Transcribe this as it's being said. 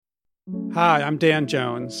Hi, I'm Dan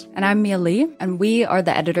Jones. And I'm Mia Lee, and we are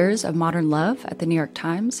the editors of Modern Love at the New York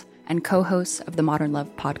Times and co-hosts of the Modern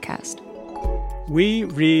Love podcast. We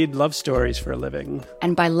read love stories for a living.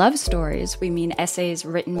 And by love stories, we mean essays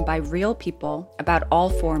written by real people about all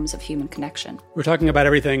forms of human connection. We're talking about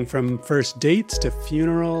everything from first dates to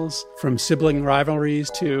funerals, from sibling rivalries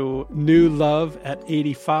to new love at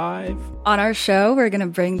 85. On our show, we're going to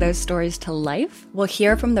bring those stories to life. We'll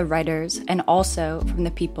hear from the writers and also from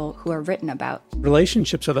the people who are written about.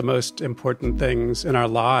 Relationships are the most important things in our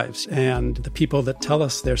lives, and the people that tell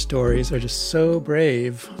us their stories are just so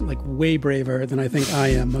brave, like way braver than I think I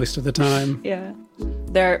am most of the time. Yeah.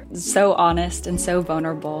 They're so honest and so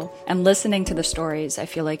vulnerable. And listening to the stories, I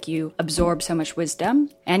feel like you absorb so much wisdom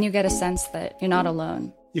and you get a sense that you're not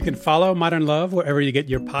alone. You can follow Modern Love wherever you get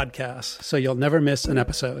your podcasts, so you'll never miss an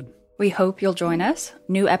episode. We hope you'll join us.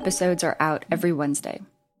 New episodes are out every Wednesday.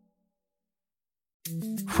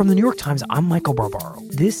 From the New York Times, I'm Michael Barbaro.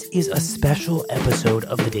 This is a special episode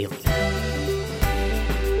of The Daily.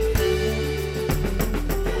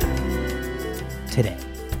 Today,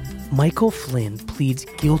 Michael Flynn pleads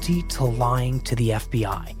guilty to lying to the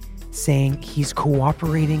FBI, saying he's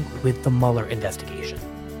cooperating with the Mueller investigation.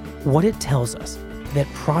 What it tells us that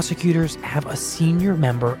prosecutors have a senior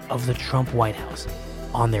member of the Trump White House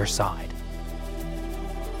on their side.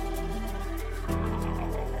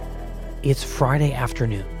 It's Friday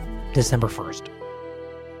afternoon, December 1st.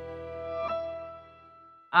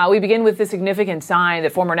 We begin with the significant sign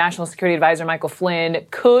that former National Security Advisor Michael Flynn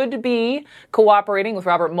could be cooperating with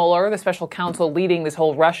Robert Mueller, the special counsel leading this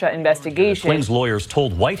whole Russia investigation. Flynn's lawyers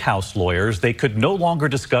told White House lawyers they could no longer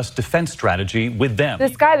discuss defense strategy with them.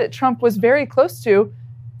 This guy that Trump was very close to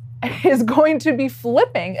is going to be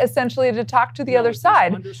flipping, essentially, to talk to the other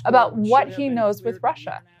side about what he knows with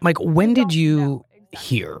Russia. Mike, when did you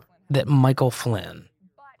hear that Michael Flynn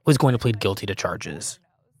was going to plead guilty to charges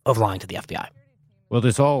of lying to the FBI? Well,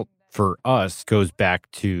 this all, for us, goes back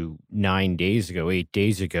to 8 days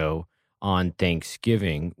ago on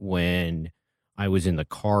Thanksgiving, when I was in the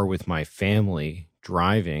car with my family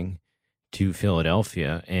driving to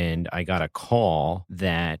Philadelphia, and I got a call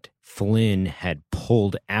that Flynn had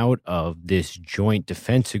pulled out of this joint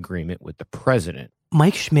defense agreement with the president.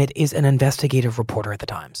 Mike Schmidt is an investigative reporter at the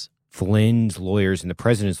Times. Flynn's lawyers and the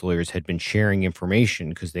president's lawyers had been sharing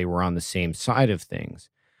information because they were on the same side of things.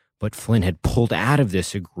 But Flynn had pulled out of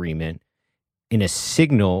this agreement in a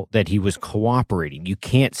signal that he was cooperating. You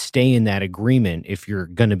can't stay in that agreement if you're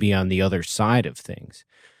going to be on the other side of things.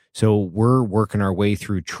 So we're working our way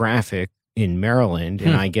through traffic in Maryland,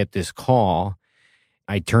 and I get this call.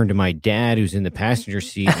 I turned to my dad, who's in the passenger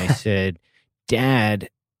seat, and I said, "Dad,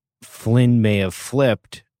 Flynn may have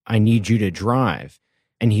flipped. I need you to drive."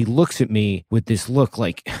 And he looks at me with this look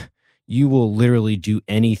like, you will literally do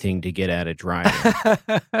anything to get out of driving.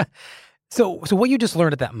 So what you just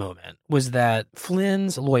learned at that moment was that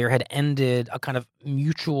Flynn's lawyer had ended a kind of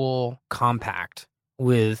mutual compact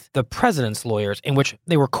with the president's lawyers in which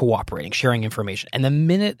they were cooperating, sharing information. And the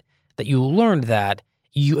minute that you learned that,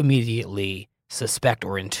 you immediately suspect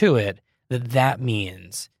or intuit that that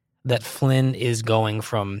means that Flynn is going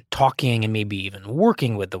from talking and maybe even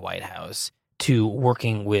working with the White House to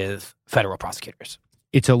working with federal prosecutors.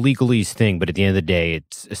 It's a legalese thing, but at the end of the day,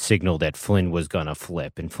 it's a signal that Flynn was going to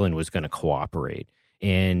flip and Flynn was going to cooperate.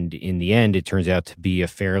 And in the end, it turns out to be a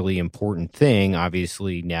fairly important thing,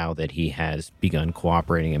 obviously, now that he has begun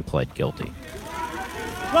cooperating and pled guilty.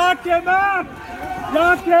 Lock him up!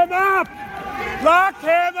 Lock him up! Lock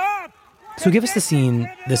him up! So give us the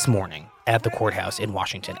scene this morning at the courthouse in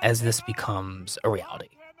Washington as this becomes a reality.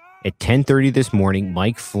 At 10:30 this morning,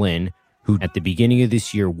 Mike Flynn, who at the beginning of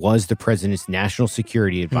this year was the president's national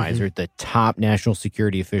security advisor, the top national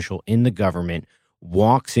security official in the government,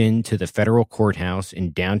 walks into the federal courthouse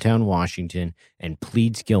in downtown Washington and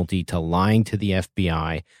pleads guilty to lying to the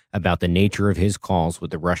FBI about the nature of his calls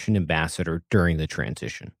with the Russian ambassador during the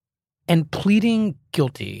transition. And pleading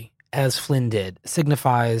guilty, as Flynn did,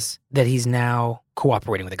 signifies that he's now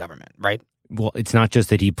cooperating with the government, right? Well, it's not just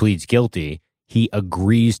that he pleads guilty. He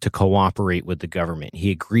agrees to cooperate with the government. He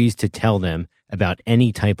agrees to tell them about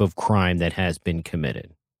any type of crime that has been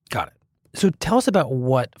committed. Got it. So tell us about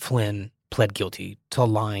what Flynn pled guilty to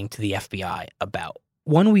lying to the FBI about.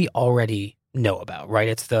 One we already know about, right?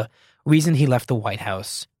 It's the reason he left the White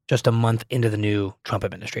House just a month into the new Trump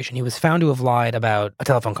administration. He was found to have lied about a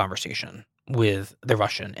telephone conversation with the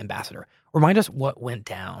Russian ambassador. Remind us what went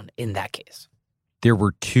down in that case. There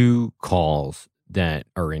were two calls that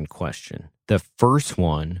are in question. The first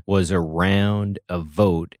one was around a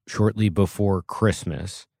vote shortly before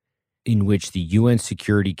Christmas in which the UN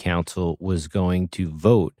Security Council was going to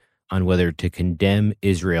vote on whether to condemn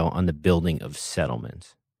Israel on the building of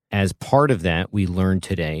settlements. As part of that, we learned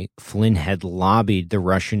today Flynn had lobbied the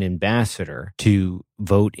Russian ambassador to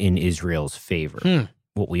vote in Israel's favor.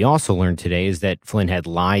 What we also learned today is that Flynn had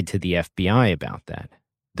lied to the FBI about that.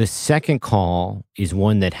 The second call is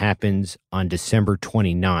one that happens on December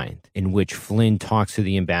 29th, in which Flynn talks to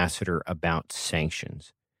the ambassador about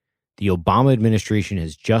sanctions. The Obama administration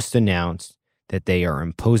has just announced that they are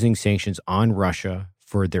imposing sanctions on Russia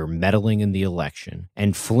for their meddling in the election.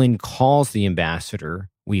 And Flynn calls the ambassador,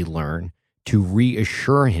 we learn, to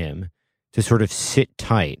reassure him to sort of sit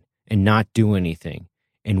tight and not do anything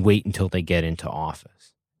and wait until they get into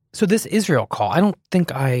office. So this Israel call, I don't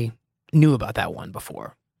think I knew about that one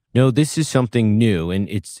before. No, this is something new, and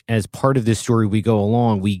it's as part of this story we go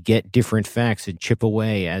along, we get different facts and chip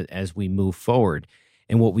away as we move forward.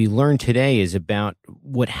 And what we learned today is about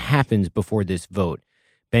what happens before this vote.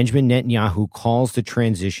 Benjamin Netanyahu calls the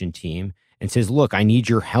transition team and says, look, I need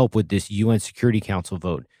your help with this UN Security Council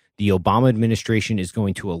vote. The Obama administration is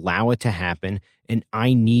going to allow it to happen, and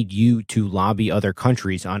I need you to lobby other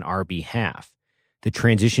countries on our behalf. The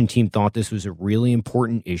transition team thought this was a really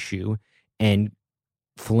important issue, and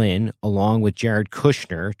Flynn, along with Jared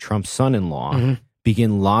Kushner, Trump's son-in-law,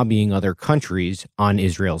 begin lobbying other countries on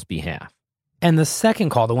Israel's behalf. And the second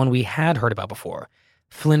call, the one we had heard about before,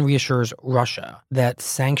 Flynn reassures Russia that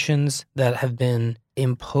sanctions that have been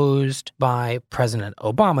imposed by President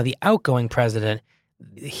Obama, the outgoing president,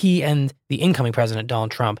 he and the incoming president,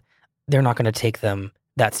 Donald Trump, they're not going to take them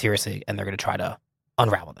that seriously, and they're going to try to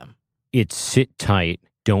unravel them. It's sit tight,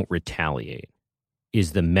 don't retaliate,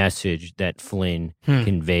 is the message that Flynn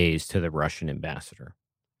conveys to the Russian ambassador.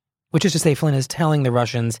 Which is to say, Flynn is telling the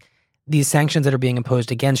Russians, these sanctions that are being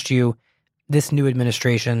imposed against you, this new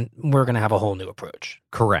administration, we're going to have a whole new approach.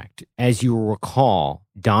 Correct. As you recall,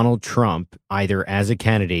 Donald Trump, either as a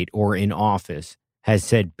candidate or in office, has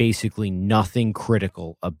said basically nothing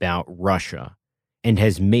critical about Russia and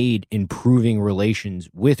has made improving relations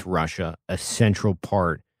with Russia a central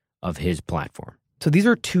part of his platform. So these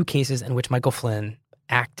are two cases in which Michael Flynn,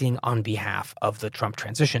 acting on behalf of the Trump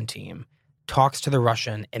transition team, talks to the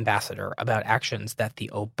Russian ambassador about actions that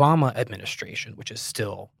the Obama administration, which is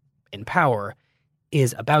still in power,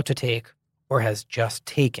 is about to take or has just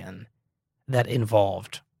taken that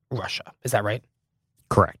involved Russia. Is that right?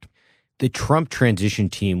 Correct. The Trump transition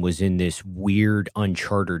team was in this weird,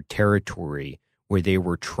 uncharted territory where they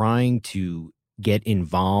were trying to get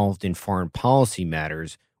involved in foreign policy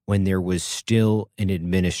matters when there was still an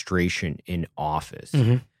administration in office.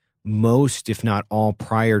 Most, if not all,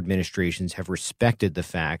 prior administrations have respected the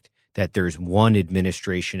fact that there's one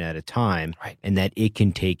administration at a time, and that it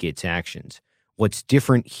can take its actions. What's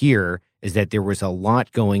different here is that there was a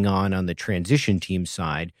lot going on the transition team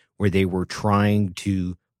side where they were trying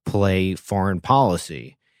to play foreign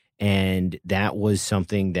policy. And that was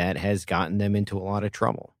something that has gotten them into a lot of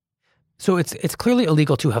trouble. So it's clearly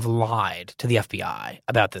illegal to have lied to the FBI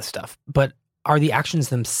about this stuff, but are the actions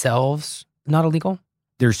themselves not illegal?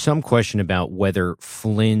 There's some question about whether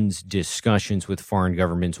Flynn's discussions with foreign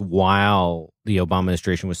governments while the Obama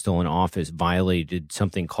administration was still in office violated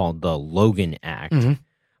something called the Logan Act.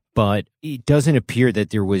 But it doesn't appear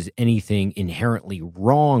that there was anything inherently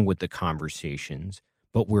wrong with the conversations.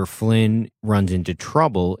 But where Flynn runs into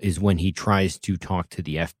trouble is when he tries to talk to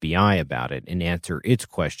the FBI about it and answer its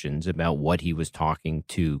questions about what he was talking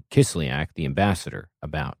to Kislyak, the ambassador,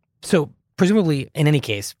 about. So presumably, in any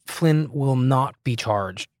case, Flynn will not be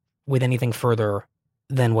charged with anything further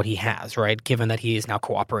than what he has, right? Given that he is now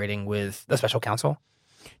cooperating with the special counsel?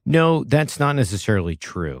 No, that's not necessarily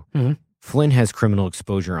true. Flynn has criminal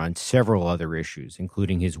exposure on several other issues,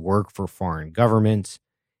 including his work for foreign governments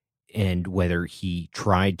and whether he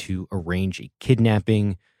tried to arrange a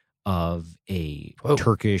kidnapping of a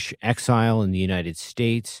Turkish exile in the United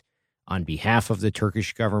States on behalf of the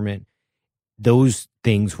Turkish government. Those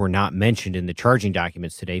things were not mentioned in the charging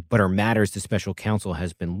documents today, but are matters the special counsel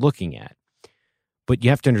has been looking at. But you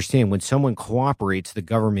have to understand, when someone cooperates, the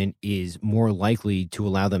government is more likely to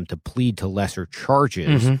allow them to plead to lesser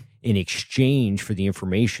charges in exchange for the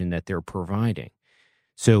information that they're providing.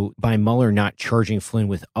 So by Mueller not charging Flynn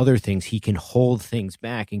with other things, he can hold things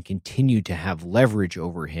back and continue to have leverage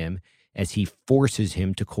over him as he forces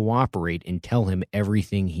him to cooperate and tell him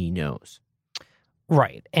everything he knows.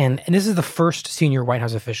 Right. And this is the first senior White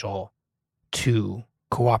House official to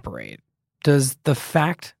cooperate. Does the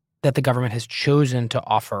fact that the government has chosen to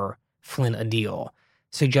offer Flynn a deal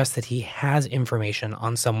suggest that he has information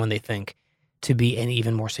on someone they think to be an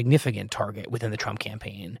even more significant target within the Trump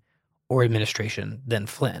campaign or administration than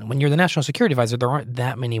Flynn? When you're the national security advisor, there aren't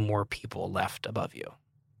that many more people left above you.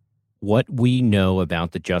 what we know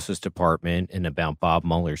about the Justice Department and about Bob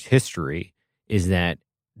Mueller's history is that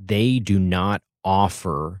they do not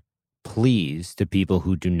offer pleas to people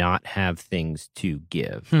who do not have things to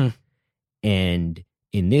give. And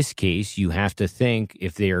in this case, you have to think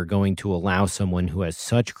if they are going to allow someone who has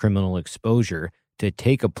such criminal exposure to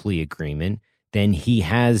take a plea agreement, then he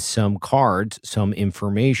has some cards, some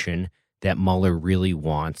information that Mueller really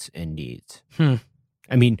wants and needs.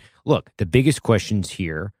 I mean, look, the biggest questions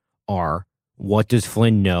here are, what does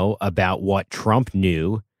Flynn know about what Trump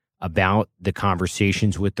knew about the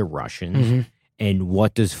conversations with the Russians? And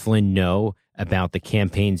what does Flynn know about the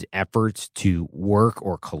campaign's efforts to work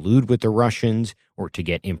or collude with the Russians or to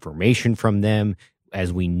get information from them?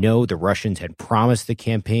 As we know, the Russians had promised the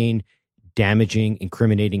campaign damaging,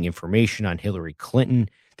 incriminating information on Hillary Clinton.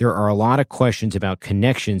 There are a lot of questions about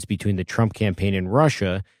connections between the Trump campaign and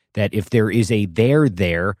Russia that if there is a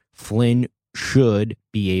there, Flynn should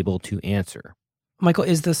be able to answer. Michael,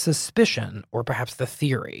 is the suspicion or perhaps the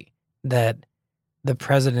theory that the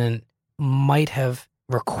president might have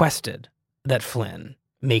requested that Flynn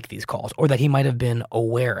make these calls or that he might have been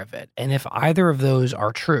aware of it? And if either of those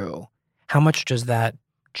are true, how much does that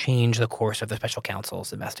change the course of the special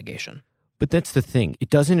counsel's investigation? But that's the thing. It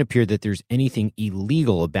doesn't appear that there's anything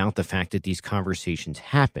illegal about the fact that these conversations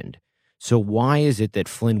happened. So why is it that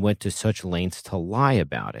Flynn went to such lengths to lie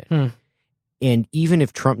about it? And even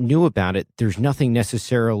if Trump knew about it, there's nothing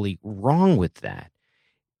necessarily wrong with that.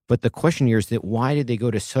 But the question here is that why did they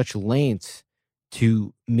go to such lengths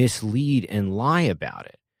to mislead and lie about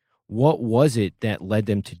it? What was it that led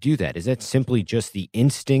them to do that? Is that simply just the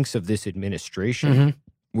instincts of this administration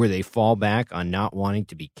where they fall back on not wanting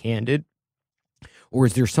to be candid? Or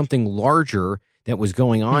is there something larger that was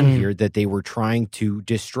going on here that they were trying to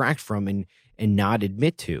distract from and not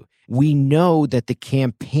admit to? We know that the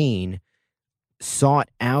campaign sought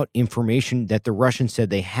out information that the Russians said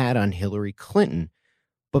they had on Hillary Clinton.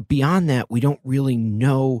 But beyond that, we don't really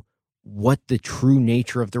know what the true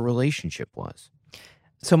nature of the relationship was.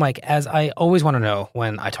 So, Mike, as I always want to know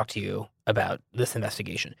when I talk to you about this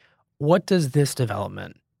investigation, what does this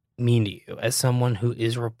development mean to you as someone who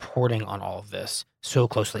is reporting on all of this so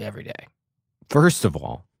closely every day? First of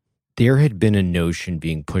all, there had been a notion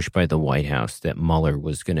being pushed by the White House that Mueller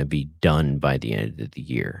was going to be done by the end of the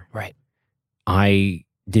year. Right. I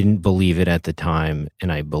didn't believe it at the time,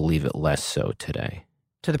 and I believe it less so today.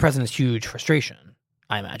 To the president's huge frustration,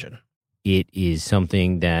 I imagine. It is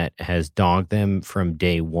something that has dogged them from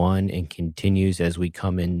day one and continues as we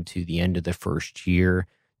come into the end of the first year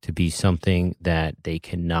to be something that they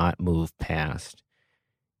cannot move past.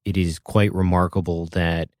 It is quite remarkable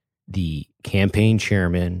that the campaign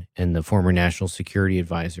chairman and the former national security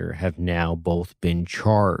advisor have now both been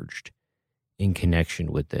charged in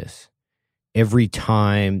connection with this. Every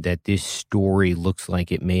time that this story looks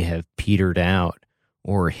like it may have petered out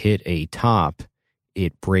or hit a top,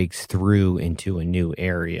 it breaks through into a new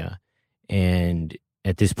area. And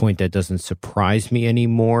at this point, that doesn't surprise me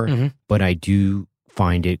anymore, but I do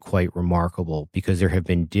find it quite remarkable because there have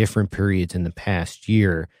been different periods in the past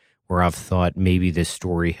year where I've thought maybe this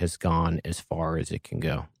story has gone as far as it can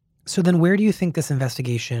go. So then where do you think this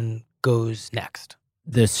investigation goes next?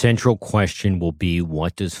 The central question will be,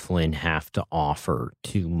 what does Flynn have to offer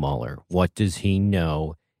to Mueller? What does he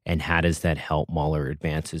know, and how does that help Mueller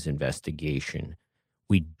advance his investigation?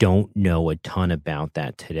 We don't know a ton about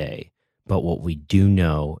that today, but what we do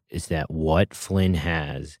know is that what Flynn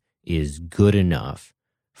has is good enough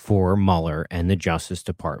for Mueller and the Justice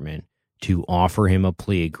Department to offer him a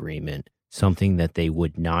plea agreement, something that they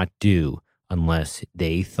would not do unless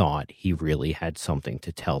they thought he really had something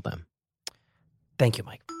to tell them. Thank you,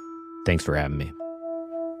 Mike. Thanks for having me.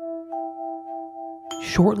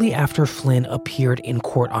 Shortly after Flynn appeared in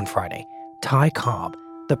court on Friday, Ty Cobb,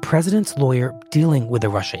 the president's lawyer dealing with the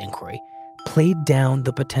Russia inquiry, played down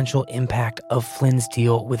the potential impact of Flynn's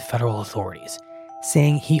deal with federal authorities,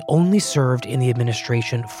 saying he only served in the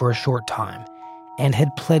administration for a short time and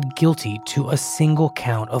had pled guilty to a single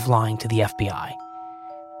count of lying to the FBI.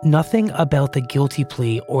 Nothing about the guilty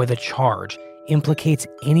plea or the charge implicates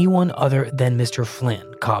anyone other than Mr.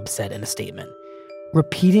 Flynn, Cobb said in a statement,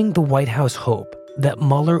 repeating the White House hope that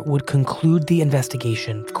Mueller would conclude the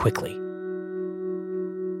investigation quickly.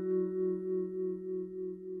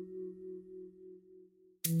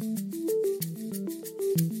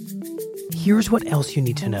 Here's what else you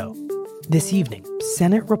need to know. This evening,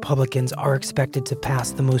 Senate Republicans are expected to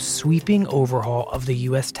pass the most sweeping overhaul of the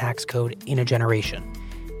U.S. tax code in a generation,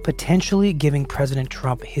 potentially giving President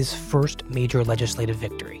Trump his first major legislative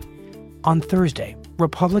victory. On Thursday,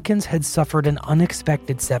 Republicans had suffered an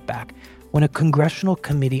unexpected setback when a congressional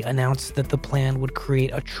committee announced that the plan would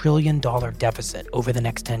create $1 trillion deficit over the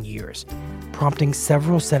next 10 years, prompting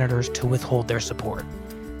several senators to withhold their support.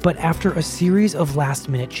 But after a series of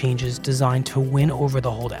last-minute changes designed to win over the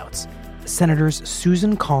holdouts, Senators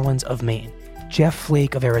Susan Collins of Maine, Jeff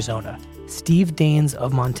Flake of Arizona, Steve Daines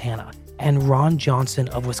of Montana, and Ron Johnson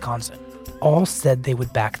of Wisconsin all said they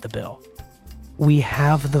would back the bill. "We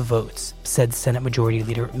have the votes," said Senate Majority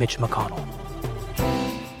Leader Mitch McConnell.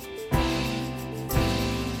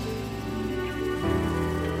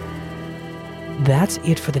 That's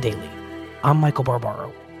it for the Daily. I'm Michael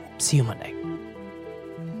Barbaro. See you Monday.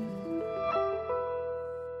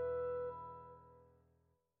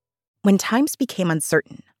 When times became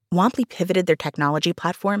uncertain, Womply pivoted their technology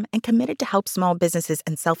platform and committed to help small businesses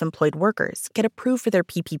and self-employed workers get approved for their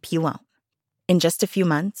PPP loan. In just a few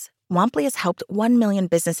months, Womply has helped 1 million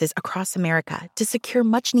businesses across America to secure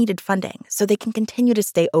much-needed funding so they can continue to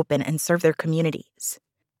stay open and serve their communities.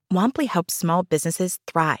 Womply helps small businesses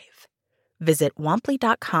thrive. Visit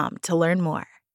womply.com to learn more.